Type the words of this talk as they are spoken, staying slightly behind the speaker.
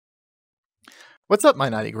What's up, my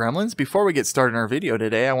naughty gremlins? Before we get started in our video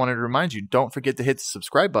today, I wanted to remind you, don't forget to hit the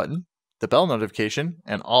subscribe button, the bell notification,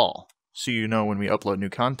 and all, so you know when we upload new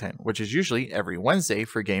content, which is usually every Wednesday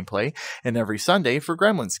for gameplay and every Sunday for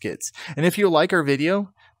Gremlin skits. And if you like our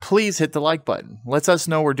video, please hit the like button. Lets us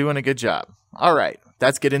know we're doing a good job. Alright,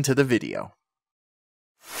 let's get into the video.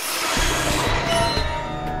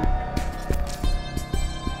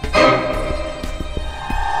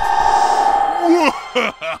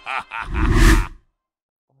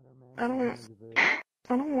 I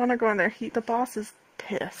don't want to go in there. The boss is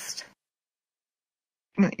pissed.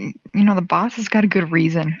 You know, the boss has got a good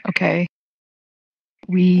reason, okay?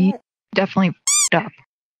 We definitely f***ed up.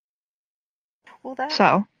 Well, that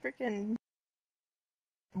So? freaking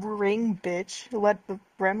ring bitch let the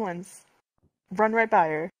gremlins run right by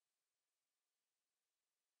her.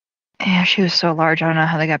 Yeah, she was so large, I don't know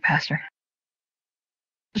how they got past her.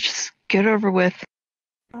 Let's just get over with.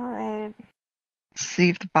 Alright. See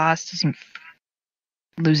if the boss doesn't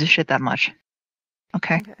lose his shit that much.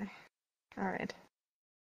 Okay? Okay. Alright.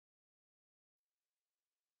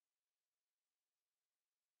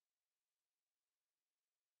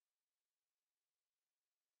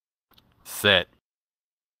 Sit.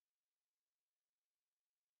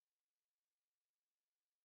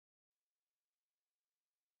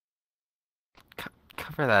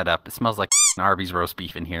 Cover that up. It smells like Arby's roast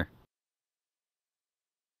beef in here.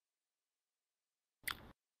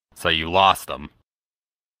 So you lost them.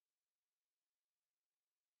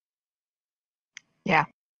 Yeah.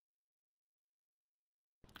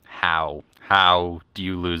 How? How do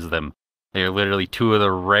you lose them? They're literally two of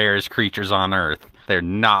the rarest creatures on Earth. They're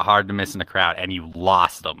not hard to miss in a crowd, and you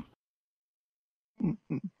lost them.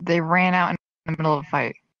 They ran out in the middle of a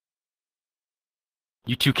fight.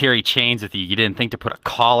 You two carry chains with you. You didn't think to put a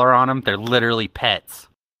collar on them? They're literally pets.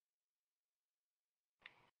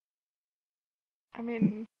 I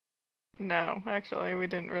mean, no, actually, we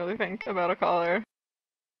didn't really think about a collar.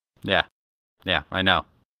 Yeah. Yeah, I know.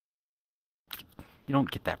 You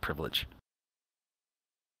don't get that privilege.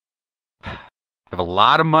 I have a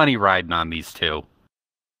lot of money riding on these two.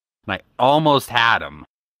 And I almost had them.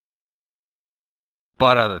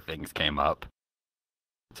 But other things came up.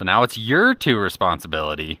 So now it's your two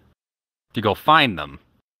responsibility to go find them.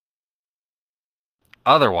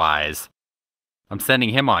 Otherwise, I'm sending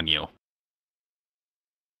him on you.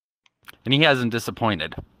 And he hasn't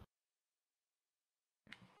disappointed.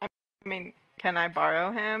 I mean, can I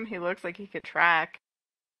borrow him? He looks like he could track.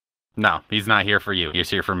 No, he's not here for you.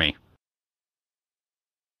 He's here for me.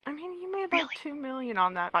 I mean, you made like $2 million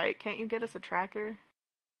on that fight. Can't you get us a tracker?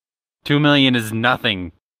 2 million is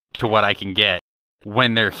nothing to what I can get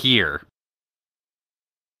when they're here.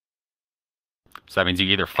 So that means you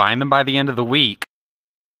either find them by the end of the week,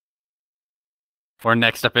 or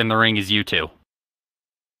next up in the ring is you two.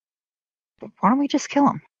 Why don't we just kill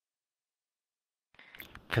him?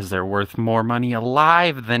 Because they're worth more money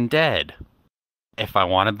alive than dead. If I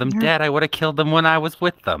wanted them dead, I would have killed them when I was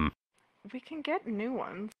with them. We can get new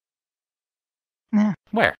ones. Yeah.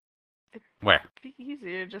 Where? Where? It'd be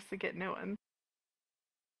easier just to get new ones.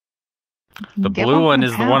 The blue one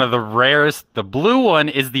is one of the rarest. The blue one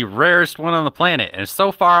is the rarest one on the planet. And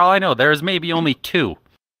so far, all I know, there is maybe only 2.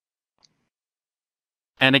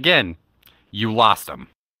 And again, you lost them.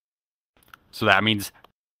 So that means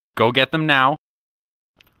go get them now.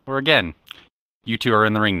 Or again, you two are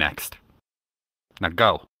in the ring next. Now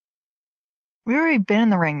go. We've already been in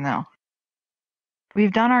the ring, though.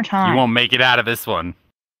 We've done our time. You won't make it out of this one.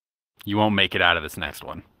 You won't make it out of this next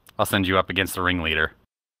one. I'll send you up against the ringleader.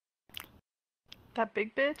 That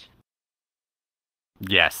big bitch?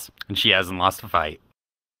 Yes, and she hasn't lost a fight.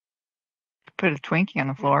 Put a Twinkie on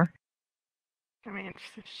the floor. I mean,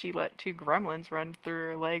 if she let 2 gremlins run through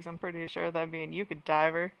her legs, I'm pretty sure that'd mean you could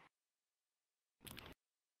dive her.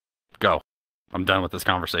 Go. I'm done with this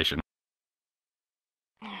conversation.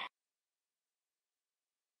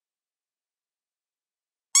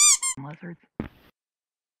 Lizards.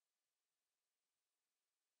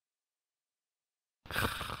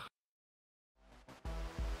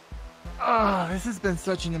 Ah, this has been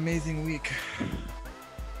such an amazing week.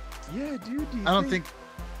 Yeah, dude, do you I don't think...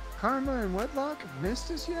 Karma and WedLock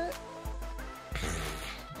missed us yet?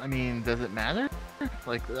 I mean, does it matter?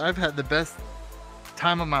 Like, I've had the best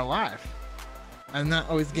time of my life. I'm not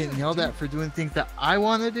always getting yelled at for doing things that I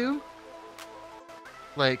want to do.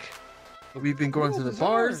 Like, we've been going to the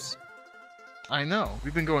bars. I know.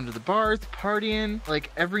 We've been going to the bars, partying,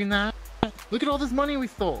 like, every night. Look at all this money we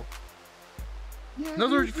stole. Yeah,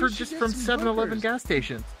 Those dude, are for we should just get from some 7-Eleven hookers. gas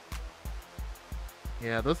stations.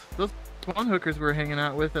 Yeah, those one hookers we were hanging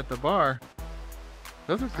out with at the bar.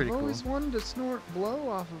 Those are pretty I've cool. always wanted to snort blow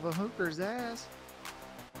off of a hooker's ass.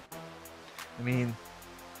 I mean,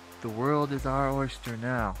 the world is our oyster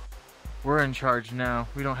now. We're in charge now.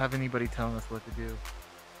 We don't have anybody telling us what to do.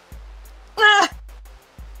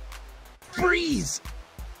 Freeze!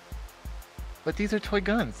 But these are toy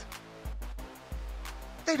guns.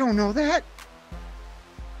 They don't know that.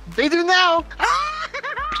 They do now!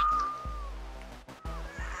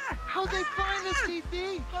 How'd they find us,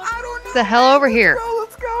 TC? I don't know. The hell over here.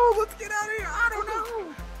 Let's go. Let's get out of here. I don't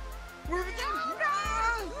know. Where we go?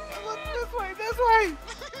 This way. This way.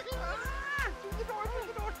 Through the door. Through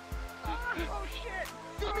the door. Oh shit.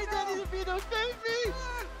 Give me Danny DeVito, save me!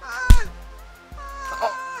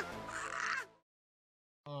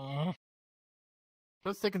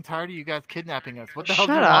 So sick and tired of you guys kidnapping us. What the hell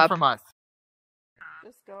do you Shut want up. from us?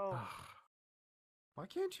 Just go. Why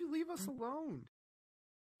can't you leave us alone?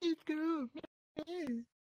 Let's go.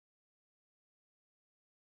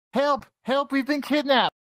 Help! Help! We've been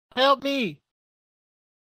kidnapped! Help me!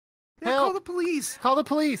 Yeah, Help. call the police. Call the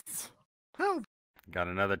police! Help. Got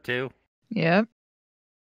another 2? Yep.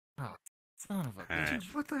 Son of a Alright.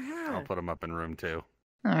 bitch. What the hell? I'll put them up in room 2.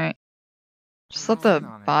 All right. Just I'm let the in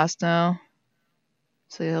on it. boss know,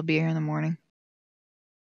 so he'll be here in the morning.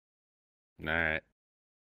 Alright.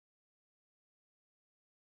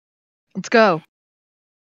 Let's go.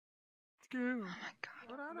 Let's go. Oh my god.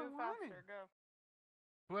 But I don't Move want faster, it.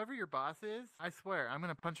 go. Whoever your boss is, I swear, I'm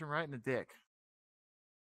gonna punch him right in the dick.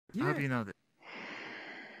 I Yeah. hope you know that.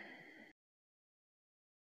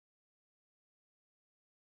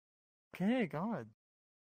 Okay, God.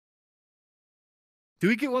 Do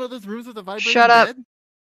we get one of those rooms with a vibrating Shut up. bed?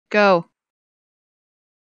 Go.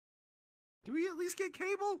 Do we at least get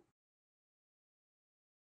cable?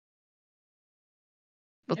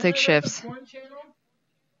 We'll take shifts.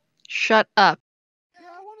 Shut up. Yeah,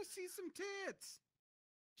 I want to see some tits.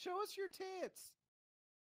 Show us your tits.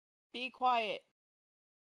 Be quiet.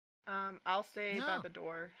 I'll stay by No. the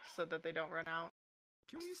door so that they don't run out.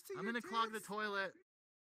 Can we see I'm your gonna clog the tits? toilet.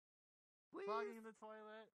 Please? Clogging the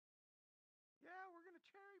toilet. Yeah, we're gonna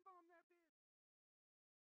cherry bomb that bitch.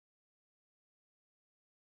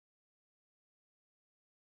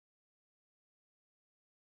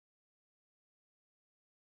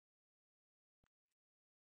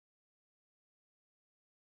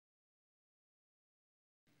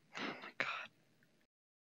 Oh my god.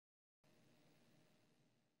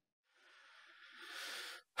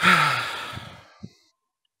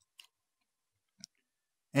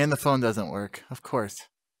 And the phone doesn't work, of course.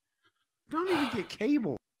 Don't even get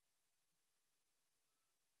cable.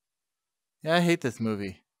 Yeah, I hate this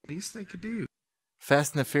movie. Least they could do.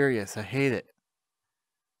 Fast and the Furious, I hate it.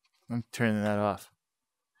 I'm turning that off.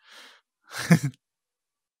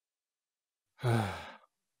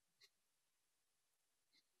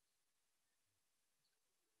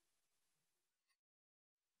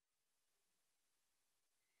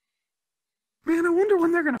 Man, I wonder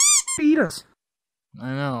when they're gonna feed us.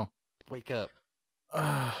 I know. Wake up.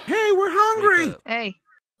 Hey, we're hungry. Hey.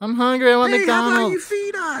 I'm hungry. I want Hey, how about you McDonald's.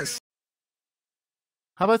 feed us?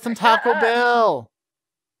 How about some Taco Bell?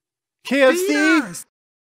 Feed KFC? us.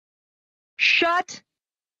 Shut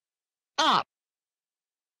up.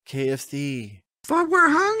 KFC. But we're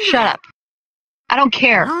hungry. Shut up. I don't We're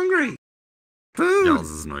care. hungry. Food. Yells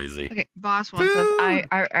is noisy. Okay, boss wants us.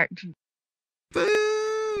 I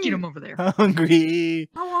Food. get him over there. Hungry.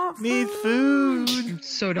 I want Need food. food. I'm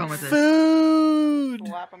so done with this. Food.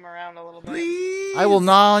 Slap them around a little bit. Please. I will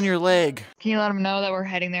gnaw on your leg. Can you let him know that we're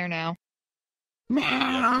heading there now?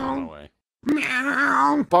 Yeah, on the Meow. way.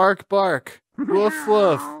 Meow. Bark, bark. Woof,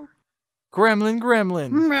 woof. Meow. Gremlin,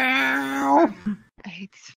 gremlin. Meow. I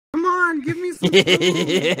hate these. Come on, give me some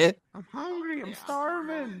food. I'm hungry. I'm Yeah.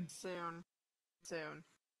 starving. Soon. Soon.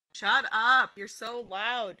 Shut up. You're so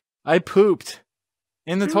loud. I pooped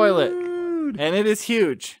in the toilet, Food. and it is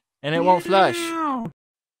huge, and it won't flush. Meow.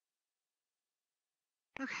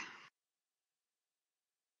 Okay.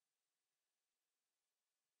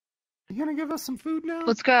 You gonna give us some food now?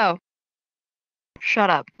 Let's go. Shut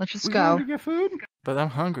up. Let's just We go. going to get food? But I'm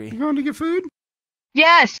hungry. You going to get food?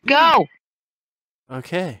 Yes, go.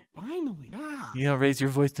 Okay. Finally. Yeah. You don't raise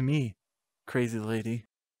your voice to me, crazy lady.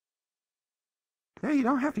 Hey, you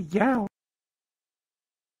don't have to yell.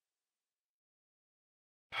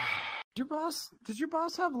 Did your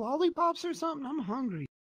boss have lollipops or something? I'm hungry.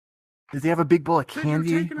 Does he have a big bowl of Said you're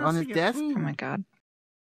candy taking us on to his get desk? food. Oh my god.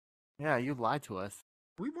 Yeah, you lied to us.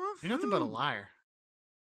 We want food. You're nothing but a liar.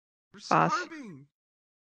 We're Boss. starving.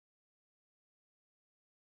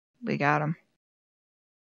 We got him.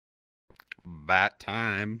 Bat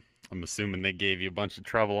time. I'm assuming they gave you a bunch of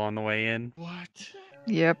trouble on the way in. What?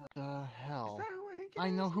 Yep. What the hell? Is that who I think it I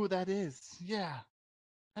know is? who that is. Yeah.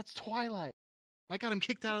 That's Twilight. I got him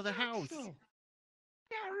kicked out of the house. So,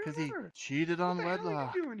 yeah, I Because he remember. cheated What on the hell are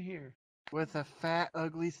WedLock you doing here? with a fat,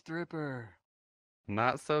 ugly stripper.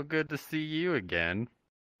 Not so good to see you again.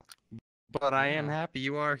 But I am Yeah. happy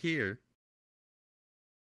you are here.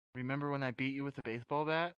 Remember when I beat you with a baseball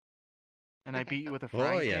bat? And I beat you with a Oh,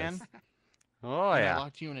 frying yes. pan? Oh, And I yeah.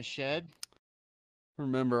 locked you in a shed?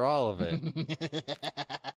 Remember all of it.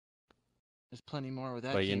 There's plenty more where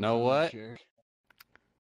that But you came know from, what? jerk.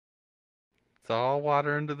 It's all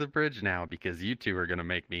water under the bridge now because you two are going to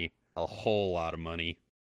make me a whole lot of money.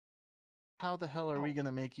 How the hell are we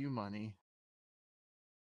gonna make you money?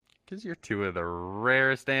 Because you're two of the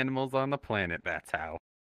rarest animals on the planet, that's how.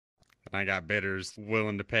 And I got bidders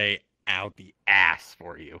willing to pay out the ass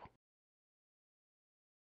for you.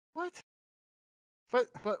 What? But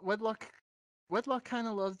WedLock kind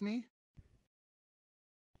of loves me.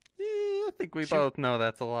 I think we Sure. both know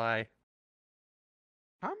that's a lie.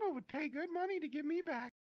 Mama would pay good money to get me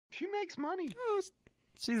back. She makes money. Oh,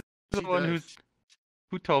 she's the She one does.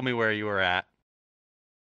 who told me where you were at.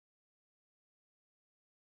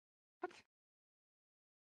 What?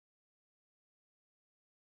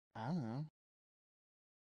 I don't know.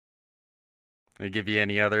 They give you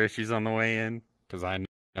any other issues on the way in? Because I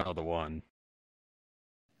know the one.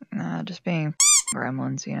 Nah, just being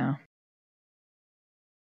gremlins, you know.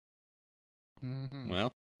 Mhm.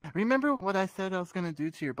 Well, Remember what I said I was gonna do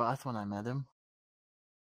to your boss when I met him?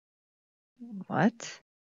 What?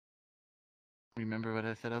 Remember what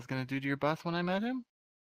I said I was gonna do to your boss when I met him?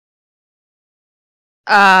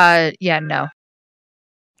 Yeah, no.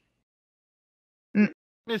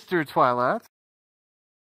 Mr. Twilight.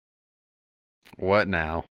 what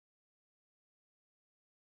now?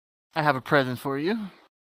 I have a present for you.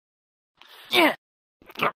 Yeah.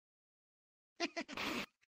 Half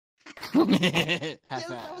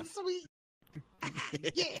That was sweet.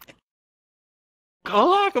 Yeah. Go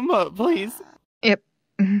lock him up, please. Yep.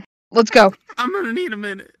 Let's go. I'm gonna need a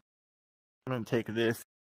minute. I'm gonna take this.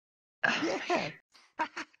 Yeah.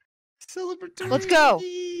 Celebratory. Let's go.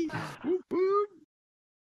 Whoop, whoop.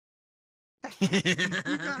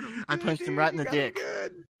 I punched him right in the Got him dick.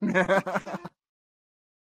 good.